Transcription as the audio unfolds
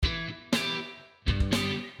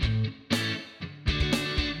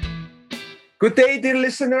Good day, dear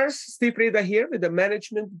listeners. Steve Reda here with the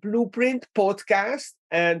Management Blueprint podcast.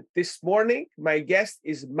 And this morning, my guest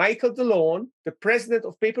is Michael DeLone, the president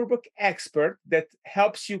of Paperbook Expert, that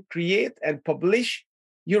helps you create and publish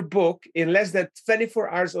your book in less than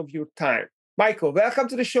 24 hours of your time. Michael, welcome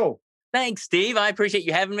to the show. Thanks, Steve. I appreciate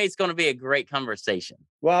you having me. It's going to be a great conversation.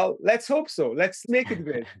 Well, let's hope so. Let's make it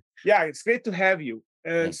great. Yeah, it's great to have you.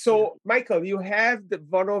 Michael, you have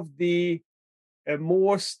one of the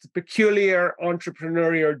most peculiar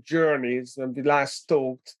entrepreneurial journeys when we last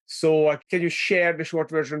talked. So can you share the short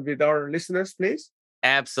version with our listeners, please?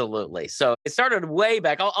 Absolutely. So it started way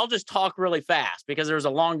back. I'll just talk really fast because there's a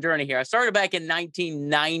long journey here. I started back in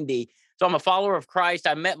 1990. So I'm a follower of Christ.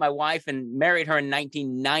 I met my wife and married her in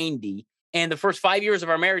 1990. And the first 5 years of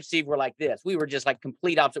our marriage, Steve, were like this. We were just like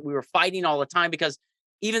complete opposite. We were fighting all the time because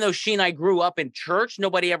even though she and I grew up in church,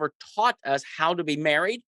 nobody ever taught us how to be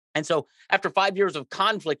married. And so after 5 years of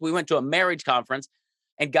conflict, we went to a marriage conference,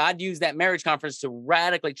 and God used that marriage conference to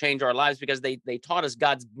radically change our lives because they taught us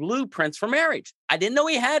God's blueprints for marriage. I didn't know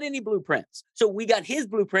he had any blueprints. So we got his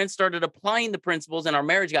blueprints, started applying the principles, and our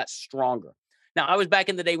marriage got stronger. Now, I was back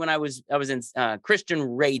in the day when I was in Christian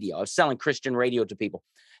radio. I was selling Christian radio to people.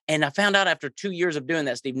 And I found out after 2 years of doing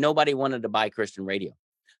that, Steve, nobody wanted to buy Christian radio.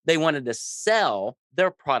 They wanted to sell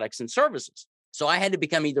their products and services. So I had to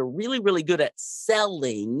become either really, really good at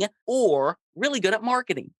selling or really good at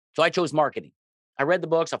marketing. So I chose marketing. I read the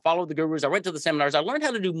books. I followed the gurus. I went to the seminars. I learned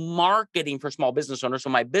how to do marketing for small business owners so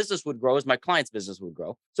my business would grow as my client's business would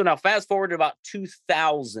grow. So now fast forward to about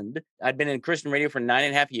 2000. I'd been in Christian radio for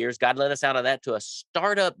 9.5 years. God led us out of that to a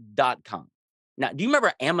startup.com. Now, do you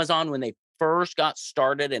remember Amazon when they first got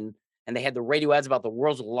started and they had the radio ads about the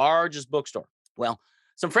world's largest bookstore? Well,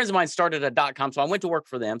 some friends of mine started a .com, so I went to work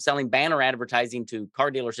for them, selling banner advertising to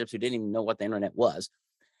car dealerships who didn't even know what the internet was.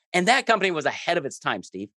 And that company was ahead of its time,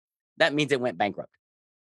 Steve. That means it went bankrupt.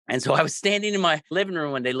 And so I was standing in my living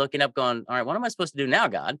room one day looking up going, all right, what am I supposed to do now,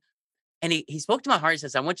 God? And he spoke to my heart. He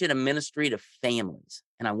says, I want you to ministry to families,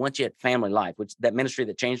 and I want you at Family Life, which that ministry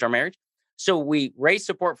that changed our marriage. So we raised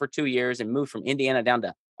support for 2 years and moved from Indiana down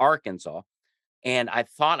to Arkansas. And I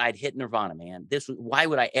thought I'd hit nirvana, man. Why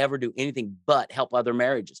would I ever do anything but help other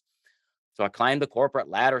marriages? So I climbed the corporate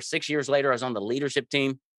ladder. 6 years later, I was on the leadership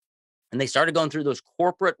team, and they started going through those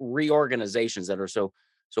corporate reorganizations that are so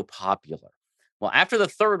popular. Well, after the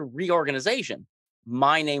third reorganization,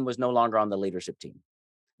 my name was no longer on the leadership team.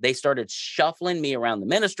 They started shuffling me around the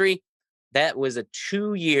ministry. That was a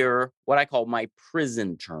 2-year, what I call my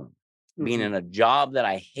prison term, being in a job that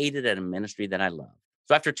I hated at a ministry that I loved.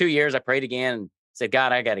 So after 2 years, I prayed again and said,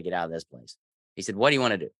 God, I got to get out of this place. He said, what do you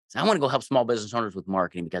want to do? I said, I want to go help small business owners with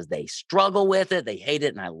marketing because they struggle with it. They hate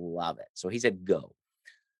it. And I love it. So he said, go.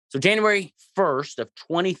 So January 1st of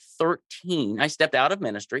 2013, I stepped out of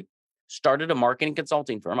ministry, started a marketing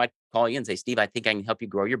consulting firm. I'd call you and say, Steve, I think I can help you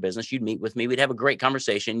grow your business. You'd meet with me. We'd have a great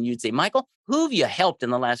conversation. You'd say, Michael, who have you helped in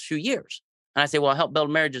the last few years? And I say, well, I help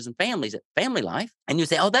build marriages and families at Family Life. And you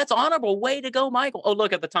say, oh, that's honorable. Way to go, Michael. Oh,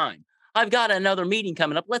 look at the time. I've got another meeting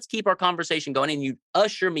coming up. Let's keep our conversation going. And you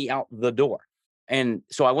usher me out the door. And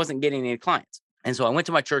so I wasn't getting any clients. And so I went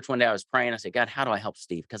to my church one day. I was praying. I said, God, how do I help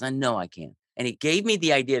Steve? Because I know I can. And he gave me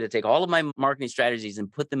the idea to take all of my marketing strategies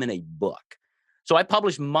and put them in a book. So I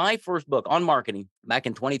published my first book on marketing back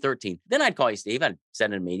in 2013. Then I'd call you, Steve. I'd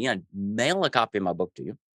send a meeting. I'd mail a copy of my book to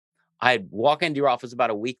you. I'd walk into your office about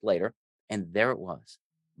a week later, and there it was.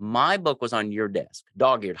 My book was on your desk,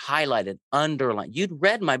 dog-eared, highlighted, underlined. You'd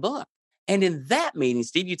read my book. And in that meeting,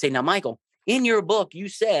 Steve, you'd say, now, Michael, in your book, you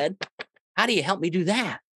said, how do you help me do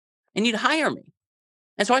that? And you'd hire me.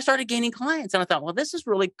 And so I started gaining clients. And I thought, well, this is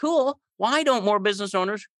really cool. Why don't more business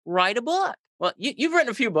owners write a book? Well, you've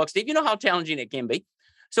written a few books, Steve. You know how challenging it can be.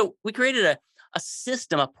 So we created a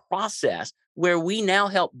system, a process where we now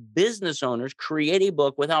help business owners create a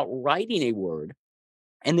book without writing a word,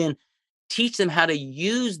 and then teach them how to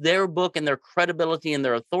use their book and their credibility and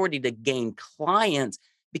their authority to gain clients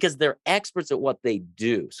because they're experts at what they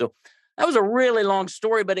do. So that was a really long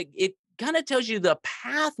story, but it kind of tells you the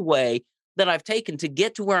pathway that I've taken to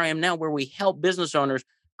get to where I am now, where we help business owners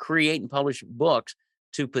create and publish books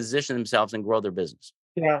to position themselves and grow their business.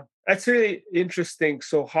 Yeah, that's really interesting.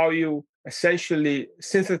 So how you essentially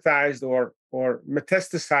synthesized or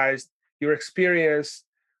metastasized your experience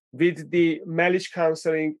with the marriage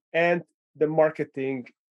counseling and the marketing,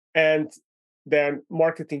 and then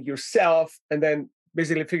marketing yourself, and then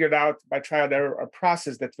basically figured out by trial and error a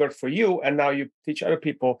process that worked for you, and now you teach other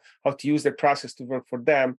people how to use that process to work for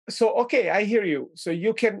them. So, okay, I hear you. So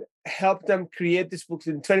you can help them create these books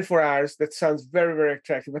in 24 hours. That sounds very, very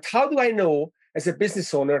attractive. But how do I know as a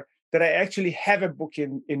business owner that I actually have a book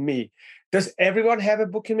in me. Does everyone have a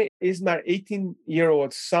book in me? Is my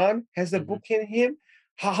 18-year-old son has a book in him?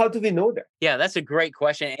 How do we know that? Yeah, that's a great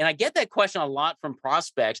question. And I get that question a lot from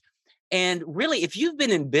prospects. And really, if you've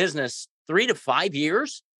been in business 3 to 5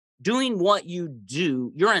 years doing what you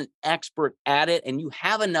do, you're an expert at it and you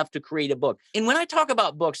have enough to create a book. And when I talk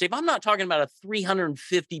about books, if I'm not talking about a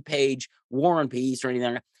 350 page War and Peace or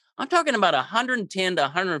anything, I'm talking about a 110 to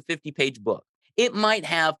 150 page book. It might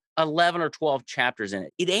have 11 or 12 chapters in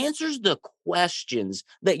it. It answers the questions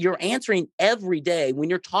that you're answering every day when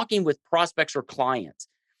you're talking with prospects or clients.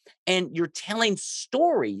 And you're telling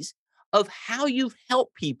stories of how you've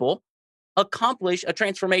helped people accomplish a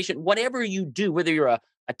transformation, whatever you do, whether you're a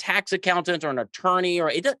tax accountant or an attorney,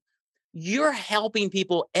 you're helping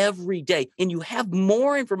people every day. And you have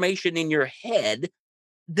more information in your head,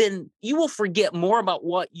 then you will forget more about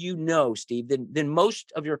what you know, Steve, than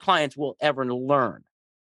most of your clients will ever learn.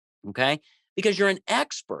 Okay? Because you're an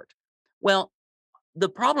expert. Well, the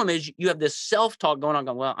problem is you have this self-talk going on,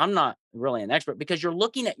 going, well, I'm not really an expert, because you're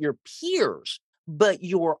looking at your peers, but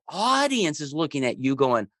your audience is looking at you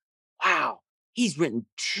going, wow, he's written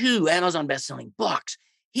 2 Amazon best-selling books.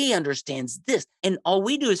 He understands this. And all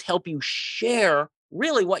we do is help you share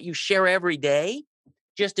really what you share every day,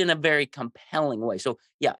 just in a very compelling way. So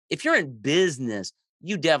yeah, if you're in business,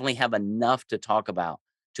 you definitely have enough to talk about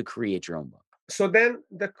to create your own book. So then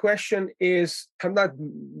the question is, I'm not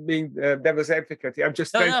being devil's advocate. I'm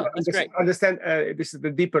just trying to understand this is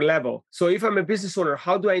the deeper level. So if I'm a business owner,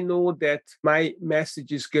 how do I know that my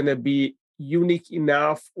message is going to be unique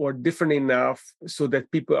enough or different enough so that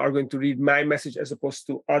people are going to read my message as opposed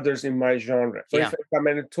to others in my genre? So if I'm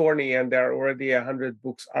an attorney and there are already 100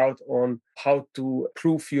 books out on how to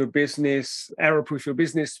proof your business, error-proof your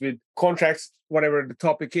business with contracts, whatever the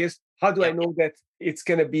topic is, how do I know that it's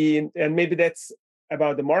going to be, and maybe that's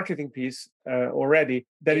about the marketing piece already,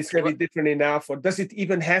 that it's going to be different enough, or does it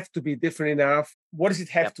even have to be different enough? What does it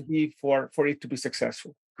have to be for it to be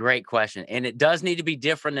successful? Great question. And it does need to be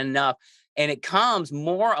different enough. And it comes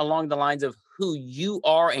more along the lines of who you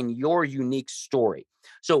are and your unique story.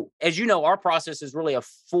 So as you know, our process is really a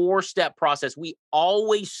 4-step process. We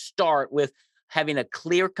always start with having a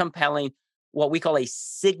clear, compelling, what we call a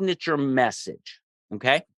signature message.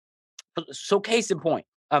 Okay. So case in point,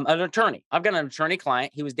 an attorney. I've got an attorney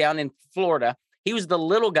client. He was down in Florida. He was the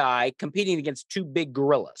little guy competing against 2 big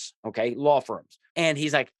gorillas, okay, law firms. And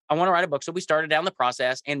he's like, I want to write a book. So we started down the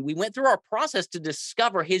process and we went through our process to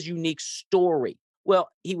discover his unique story. Well,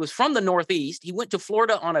 he was from the Northeast. He went to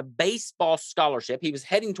Florida on a baseball scholarship. He was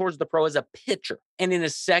heading towards the pro as a pitcher. And in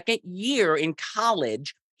his second year in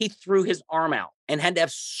college, he threw his arm out and had to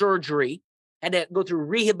have surgery, had to go through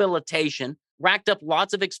rehabilitation, racked up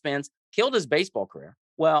lots of expense, killed his baseball career.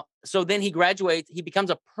 Well, so then he graduates, he becomes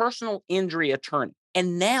a personal injury attorney.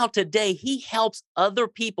 And now today he helps other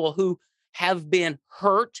people who have been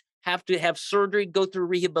hurt, have to have surgery, go through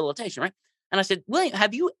rehabilitation, right? And I said, William,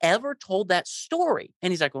 have you ever told that story?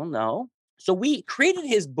 And he's like, well, no. So we created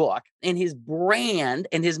his book and his brand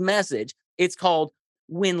and his message. It's called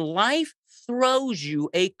When Life Throws You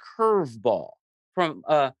a Curveball, from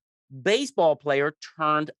a baseball player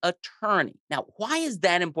turned attorney. Now, why is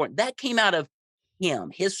that important? That came out of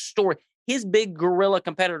him, his story. His big gorilla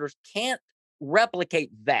competitors can't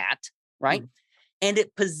replicate that, right? And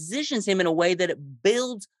it positions him in a way that it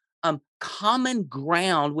builds common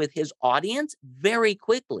ground with his audience very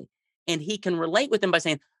quickly. And he can relate with them by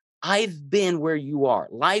saying, I've been where you are.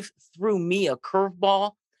 Life threw me a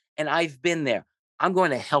curveball and I've been there. I'm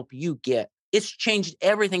going to help you get. It's changed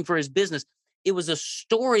everything for his business. It was a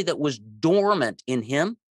story that was dormant in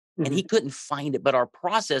him and he couldn't find it, but our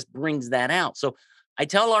process brings that out. So I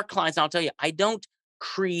tell our clients, I'll tell you, I don't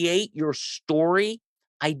create your story,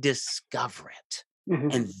 I discover it.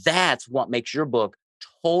 And that's what makes your book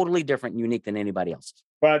totally different and unique than anybody else's.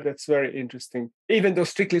 Well, that's very interesting. Even though,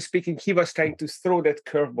 strictly speaking, he was trying to throw that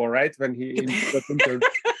curveball, right? When he got entered.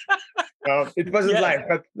 It wasn't live,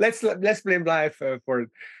 but let's blame live for it.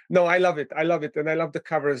 No, I love it. I love it. And I love the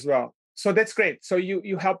cover as well. So that's great. So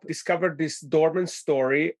you help discover this dormant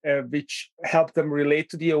story, which helped them relate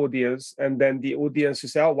to the audience. And then the audience will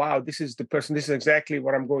say, oh, wow, this is the person. This is exactly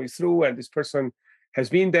what I'm going through. And this person has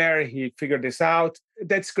been there. He figured this out.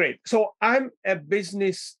 That's great. So I'm a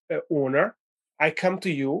business owner. I come to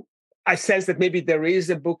you. I sense that maybe there is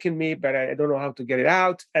a book in me, but I don't know how to get it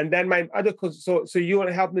out. And then my other, so you want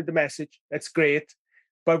to help me with the message. That's great.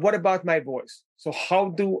 But what about my voice? So how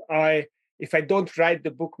do I, if I don't write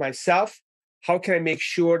the book myself, how can I make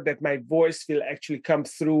sure that my voice will actually come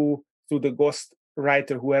through the ghost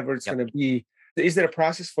writer, whoever it's going to be? Is there a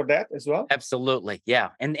process for that as well? Absolutely. Yeah.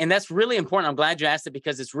 And that's really important. I'm glad you asked it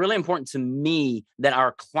because it's really important to me that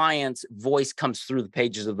our client's voice comes through the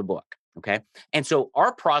pages of the book. Okay. And so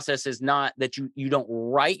our process is not that you don't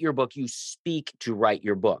write your book, you speak to write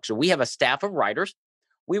your book. So we have a staff of writers.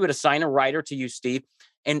 We would assign a writer to you, Steve.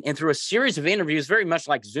 And through a series of interviews, very much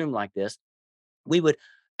like Zoom like this, we would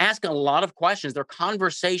ask a lot of questions. They're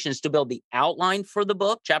conversations to build the outline for the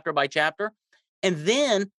book, chapter by chapter. And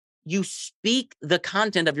then you speak the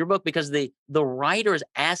content of your book because the writer is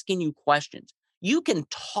asking you questions. You can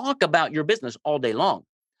talk about your business all day long.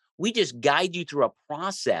 We just guide you through a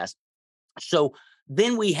process. So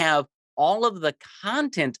then we have all of the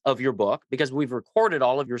content of your book because we've recorded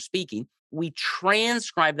all of your speaking. We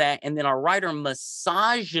transcribe that, and then our writer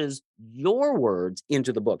massages your words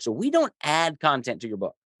into the book. So we don't add content to your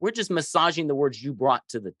book. We're just massaging the words you brought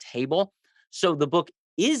to the table. So the book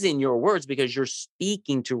is in your words because you're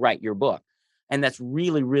speaking to write your book. And that's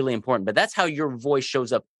really, really important. But that's how your voice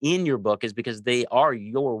shows up in your book, is because they are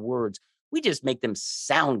your words. We just make them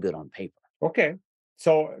sound good on paper. Okay.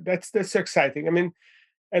 So that's exciting. I mean,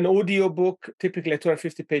 an audiobook, typically a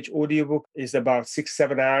 250-page audiobook, is about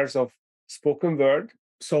 6-7 hours of spoken word.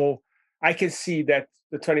 So I can see that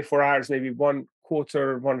the 24 hours, maybe one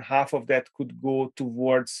quarter, one half of that could go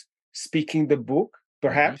towards speaking the book,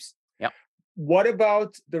 perhaps. Yeah. What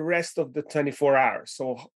about the rest of the 24 hours?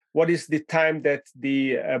 So what is the time that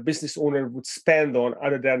the business owner would spend on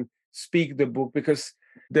other than speak the book? Because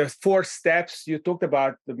the 4 steps you talked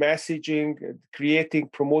about, the messaging, creating,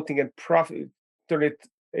 promoting, and profit, turn it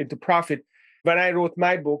into profit. When I wrote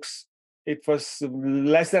my books, it was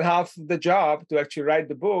less than half the job to actually write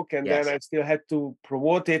the book. And Yes. then I still had to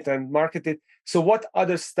promote it and market it. So what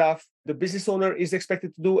other stuff the business owner is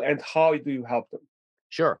expected to do, and how do you help them?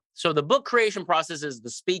 Sure. So the book creation process is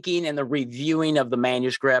the speaking and the reviewing of the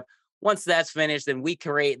manuscript. Once that's finished, then we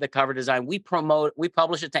create the cover design. We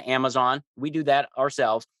publish it to Amazon. We do that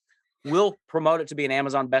ourselves. We'll promote it to be an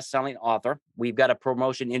Amazon best-selling author. We've got a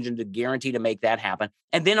promotion engine to guarantee to make that happen.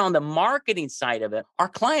 And then on the marketing side of it, our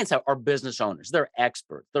clients are business owners. They're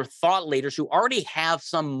experts. They're thought leaders who already have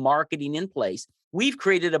some marketing in place. We've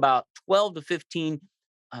created about 12 to 15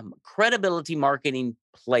 credibility marketing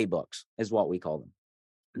playbooks, is what we call them.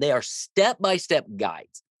 They are step-by-step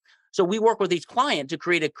guides. So we work with each client to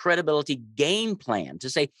create a credibility game plan to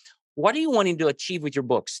say, what are you wanting to achieve with your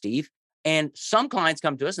book, Steve? And some clients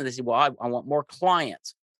come to us and they say, well, I want more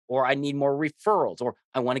clients, or I need more referrals, or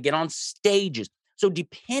I want to get on stages. So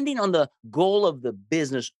depending on the goal of the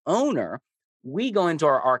business owner, we go into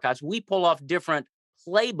our archives, we pull off different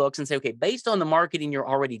playbooks and say, okay, based on the marketing you're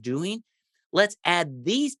already doing, let's add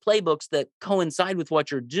these playbooks that coincide with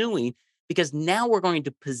what you're doing, because now we're going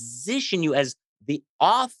to position you as the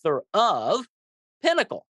author of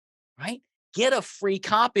Pinnacle, right? Get a free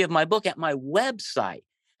copy of my book at my website.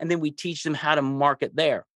 And then we teach them how to market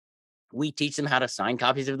there. We teach them how to sign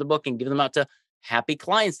copies of the book and give them out to happy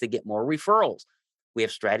clients to get more referrals. We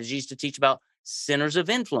have strategies to teach about centers of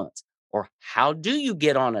influence, or how do you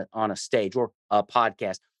get on a stage or a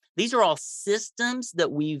podcast. These are all systems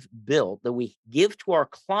that we've built that we give to our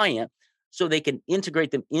client so they can integrate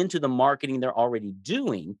them into the marketing they're already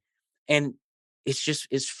doing. And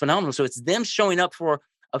it's phenomenal. So it's them showing up for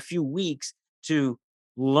a few weeks to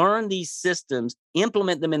learn these systems,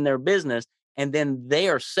 implement them in their business, and then they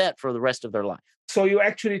are set for the rest of their life. So you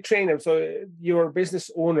actually train them. So you're a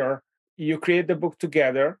business owner, you create the book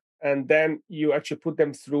together, and then you actually put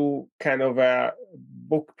them through kind of a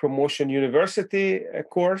book promotion university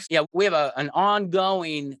course. Yeah, we have an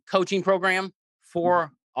ongoing coaching program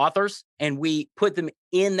for authors, and we put them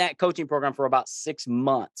in that coaching program for about 6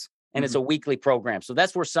 months. And it's a weekly program. So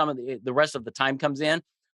that's where some of the rest of the time comes in.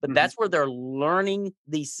 But that's where they're learning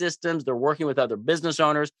these systems. They're working with other business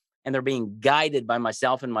owners, and they're being guided by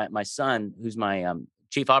myself and my son, who's my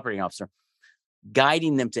chief operating officer,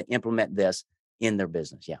 guiding them to implement this in their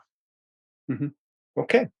business. Yeah.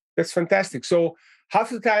 Okay, that's fantastic. So half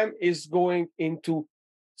the time is going into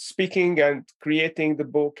speaking and creating the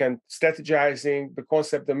book and strategizing the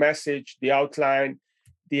concept, the message, the outline,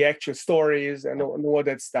 the actual stories, and all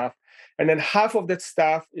that stuff. And then half of that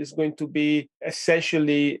stuff is going to be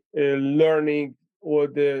essentially learning all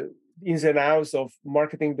the ins and outs of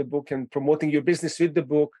marketing the book and promoting your business with the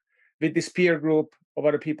book, with this peer group of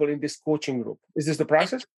other people in this coaching group. Is this the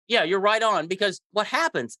process? Yeah, you're right on. Because what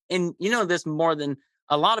happens, and you know this more than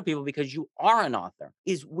a lot of people because you are an author,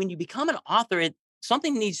 is when you become an author,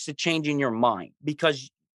 something needs to change in your mind, because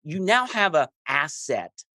you now have an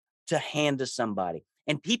asset to hand to somebody,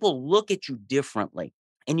 and people look at you differently.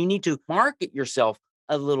 And you need to market yourself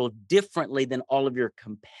a little differently than all of your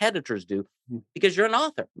competitors do because you're an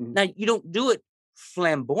author. Now, you don't do it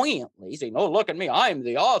flamboyantly, saying, oh, look at me, I'm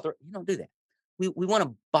the author. You don't do that. We want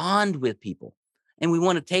to bond with people, and we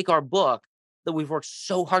want to take our book that we've worked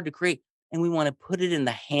so hard to create, and we want to put it in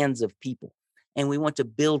the hands of people, and we want to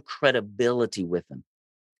build credibility with them.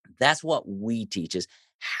 That's what we teach is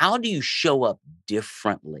how do you show up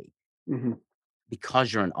differently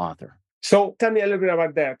because you're an author? So tell me a little bit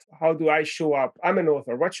about that. How do I show up? I'm an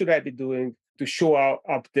author. What should I be doing to show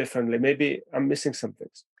up differently? Maybe I'm missing some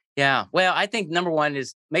things. Yeah. Well, I think number one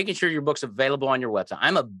is making sure your book's available on your website.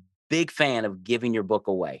 I'm a big fan of giving your book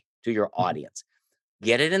away to your audience.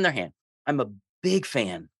 Get it in their hand. I'm a big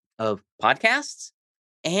fan of podcasts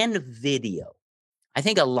and video. I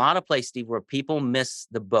think a lot of places, Steve, where people miss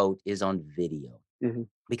the boat is on video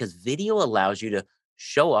because video allows you to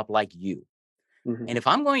show up like you. And if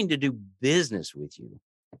I'm going to do business with you,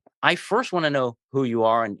 I first want to know who you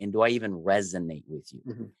are and do I even resonate with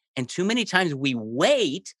you? And too many times we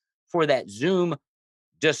wait for that Zoom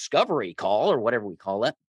discovery call or whatever we call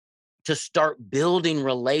it to start building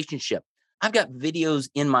relationship. I've got videos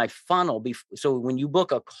in my funnel. So when you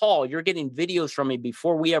book a call, you're getting videos from me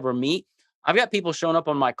before we ever meet. I've got people showing up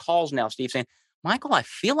on my calls now, Steve, saying, Michael, I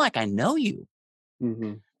feel like I know you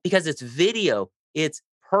because it's video. It's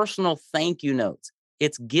personal thank you notes.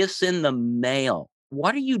 It's gifts in the mail.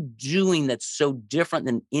 What are you doing that's so different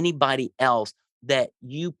than anybody else that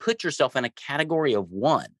you put yourself in a category of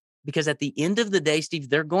one? Because at the end of the day, Steve,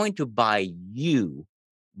 they're going to buy you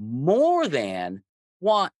more than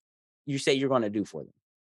what you say you're going to do for them.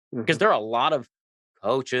 Because there are a lot of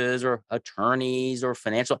coaches or attorneys or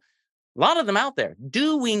a lot of them out there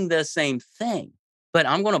doing the same thing. But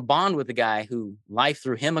I'm going to bond with the guy who life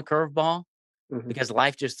threw him a curveball because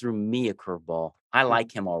life just threw me a curveball. I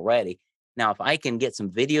like him already. Now, if I can get some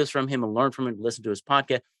videos from him and learn from him, listen to his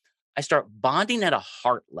podcast, I start bonding at a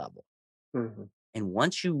heart level. And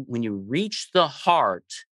when you reach the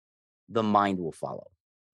heart, the mind will follow.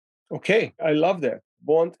 Okay. I love that.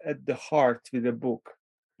 Bond at the heart with a book.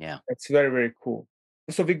 Yeah. That's very, very cool.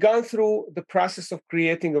 So we've gone through the process of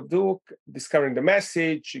creating a book, discovering the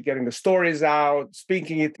message, getting the stories out,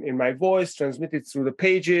 speaking it in my voice, transmit it through the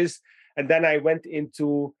pages. And then I went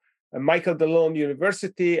into Michael Delone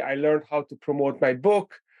University. I learned how to promote my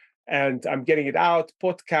book, and I'm getting it out,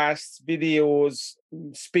 podcasts, videos,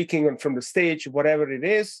 speaking from the stage, whatever it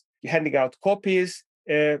is, handing out copies.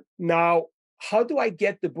 Now, how do I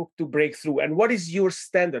get the book to break through? And what is your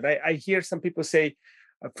standard? I hear some people say,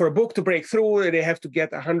 for a book to break through, they have to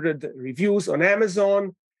get 100 reviews on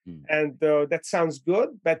Amazon. And that sounds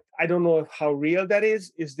good, but I don't know how real that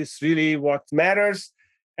is. Is this really what matters?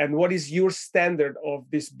 And what is your standard of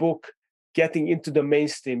this book getting into the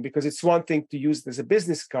mainstream? Because it's one thing to use it as a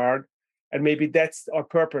business card, and maybe that's our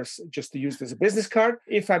purpose, just to use it as a business card.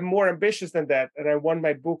 If I'm more ambitious than that, and I want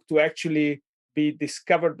my book to actually be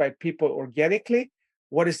discovered by people organically,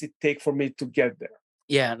 what does it take for me to get there?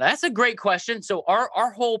 Yeah, that's a great question. So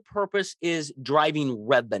our whole purpose is driving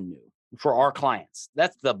revenue for our clients.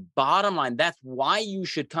 That's the bottom line. That's why you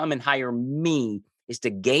should come and hire me, is to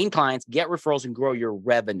gain clients, get referrals, and grow your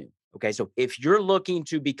revenue. Okay, so if you're looking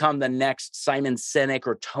to become the next Simon Sinek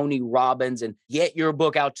or Tony Robbins and get your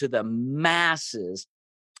book out to the masses,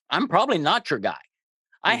 I'm probably not your guy.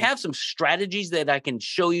 I have some strategies that I can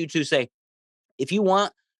show you to say, if you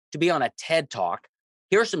want to be on a TED Talk,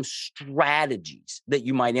 here are some strategies that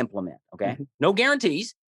you might implement. Okay, no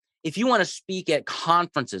guarantees. If you want to speak at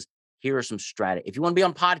conferences, here are some strategies. If you want to be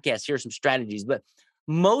on podcasts, here are some strategies. But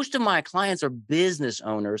most of my clients are business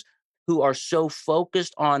owners who are so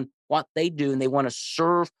focused on what they do and they want to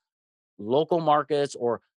serve local markets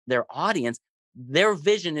or their audience. Their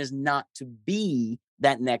vision is not to be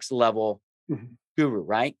that next level guru,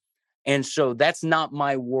 right? And so that's not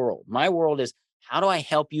my world. My world is, how do I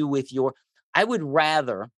help you with I would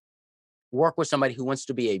rather work with somebody who wants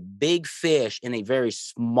to be a big fish in a very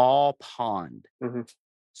small pond,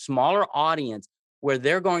 smaller audience, where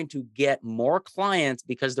they're going to get more clients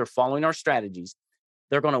because they're following our strategies.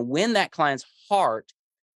 They're going to win that client's heart,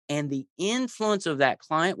 and the influence of that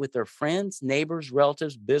client with their friends, neighbors,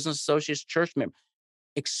 relatives, business associates, church members,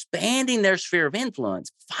 expanding their sphere of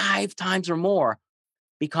influence 5 times or more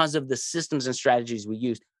because of the systems and strategies we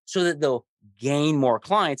use, so that they'll gain more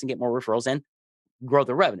clients and get more referrals and grow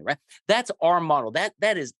their revenue, right? That's our model.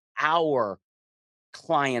 That is our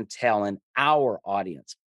clientele and our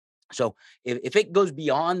audience. So if it goes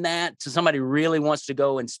beyond that to somebody who really wants to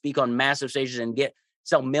go and speak on massive stages and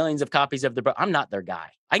sell millions of copies of their book, I'm not their guy.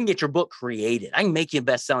 I can get your book created. I can make you a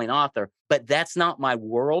best-selling author, but that's not my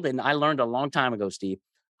world. And I learned a long time ago, Steve,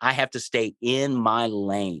 I have to stay in my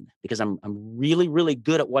lane because I'm really, really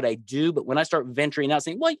good at what I do. But when I start venturing out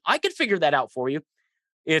saying, well, I could figure that out for you,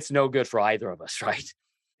 it's no good for either of us, right?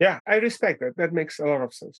 Yeah, I respect that. That makes a lot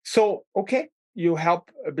of sense. So, okay, you help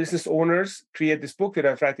business owners create this book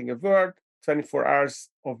without writing a word, 24 hours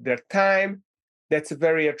of their time. That's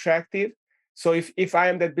very attractive. So if I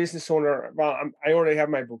am that business owner, well, I already have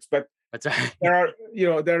my books, but That's right. there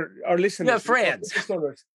are listeners, You have friends. business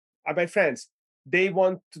owners, my friends. They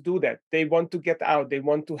want to do that. They want to get out. They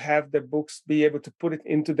want to have the books, be able to put it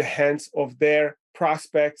into the hands of their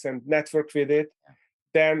prospects and network with it.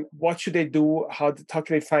 Then what should they do? How can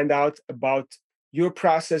they find out about your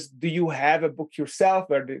process? Do you have a book yourself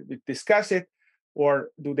where they discuss it, or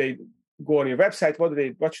do they go on your website?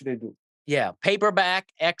 What should they do? Yeah,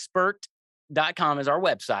 paperbackexpert.com is our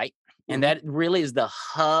website. And that really is the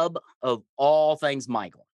hub of all things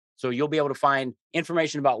Michael. So you'll be able to find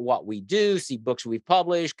information about what we do, see books we've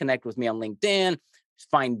published, connect with me on LinkedIn,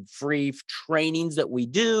 find free trainings that we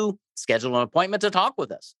do, schedule an appointment to talk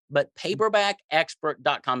with us. But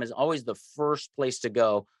paperbackexpert.com is always the first place to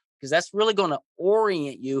go because that's really going to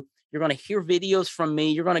orient you. You're going to hear videos from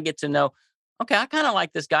me. You're going to get to know, okay, I kind of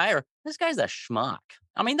like this guy, or this guy's a schmuck.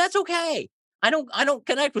 I mean, that's okay. I don't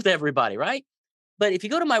connect with everybody, right? But if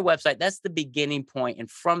you go to my website, that's the beginning point.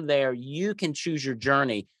 And from there, you can choose your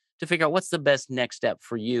journey to figure out what's the best next step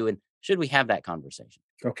for you. And should we have that conversation?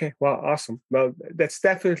 Okay, well, awesome. Well, that's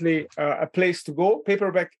definitely a place to go.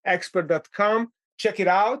 Paperbackexpert.com. Check it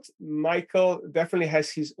out. Michael definitely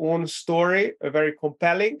has his own story, very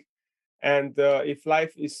compelling. And if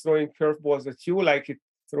life is throwing curveballs at you, like it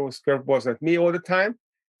throws curveballs at me all the time,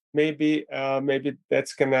 maybe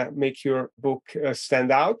that's gonna make your book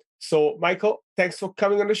stand out. So, Michael, thanks for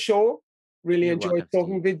coming on the show. Really You're enjoyed welcome,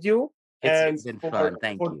 talking Steve. with you. It's been fun.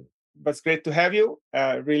 Thank you. But it's great to have you.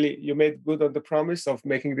 Really, you made good on the promise of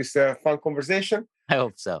making this a fun conversation. I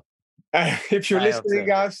hope so. If you're listening,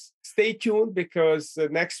 guys, stay tuned because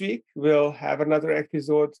next week we'll have another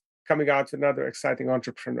episode coming out with another exciting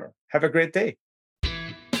entrepreneur. Have a great day.